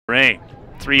Rain.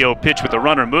 3-0 pitch with the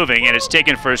runner moving, and it's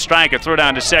taken for a strike. A throw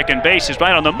down to second base is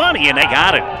right on the money, and they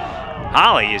got it.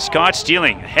 Holly is caught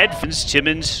stealing. Headfins,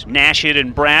 Timmons, Nashid,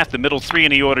 and Braff, the middle three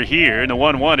in the order here. And the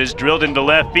 1-1 is drilled into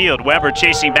left field. Weber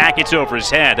chasing back, it's over his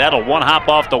head. That'll one hop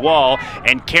off the wall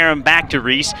and carry him back to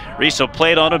Reese. Reese will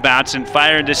play it on a bounce and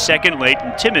fire into second late,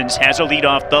 and Timmons has a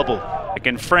leadoff double.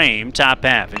 Second frame, top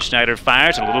half, and Schneider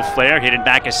fires a little flare, hitting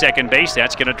back at second base.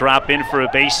 That's going to drop in for a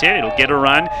base hit. It'll get a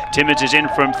run. Timmons is in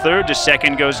from third. To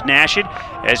second goes Nashid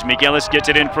as Miguelis gets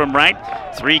it in from right.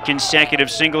 3 consecutive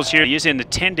singles here. He is in the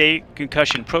 10-day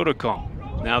concussion protocol.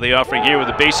 Now the offering here with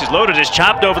the bases loaded is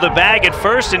chopped over the bag at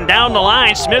first and down the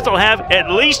line. Smith will have at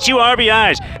least 2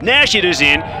 RBIs. Nashid is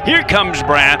in. Here comes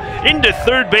Braff. Into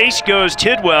third base goes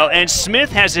Tidwell, and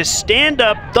Smith has a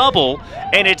stand-up double,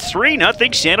 and it's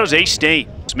 3-0 San Jose State.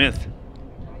 Smith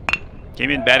came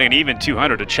in batting an even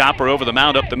 200. A chopper over the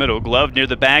mound up the middle. Gloved near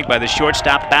the bag by the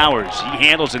shortstop Bowers. He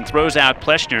handles and throws out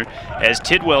Pleshner as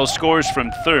Tidwell scores from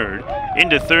third.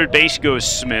 Into third base goes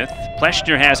Smith.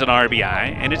 Pleshner has an RBI,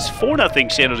 and it's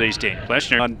 4-0 San Jose State.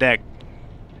 Pleshner on deck.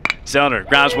 Zellner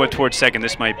grounds one towards second.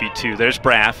 This might be 2. There's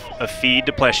Braff. A feed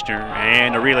to Pleshner,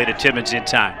 and a relay to Timmons in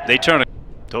time. They turn it.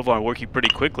 Tovar working pretty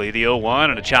quickly. The 0-1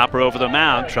 and a chopper over the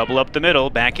mound. Trouble up the middle.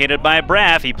 Backhanded by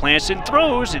Braff. He plants and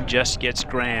throws and just gets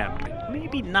grammed.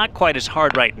 Maybe not quite as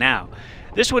hard right now.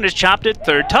 This one is chopped at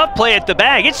third. Tough play at the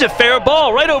bag. It's a fair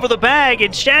ball right over the bag,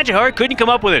 and Shadjahar couldn't come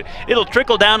up with it. It'll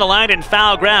trickle down the line in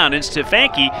foul ground, and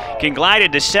Stefanski can glide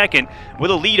into second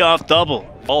with a leadoff double.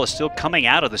 Ball is still coming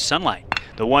out of the sunlight.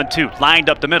 The 1-2 lined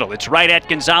up the middle. It's right at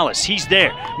Gonzalez. He's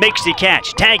there. Makes the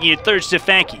catch. Tagging at third,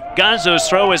 Stefanski. Gonzo's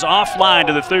throw is offline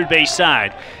to the third base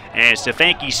side, and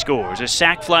Stefanski scores. A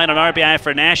sac fly and an RBI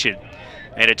for Nashid,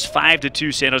 and it's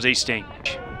 5-2 San Jose State.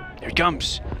 Here it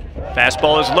comes.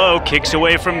 Fastball is low, kicks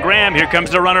away from Graham. Here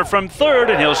comes the runner from third,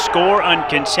 and he'll score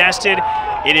uncontested.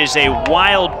 It is a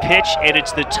wild pitch, and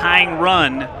it's the tying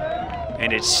run,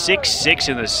 and it's 6-6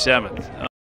 in the 7th.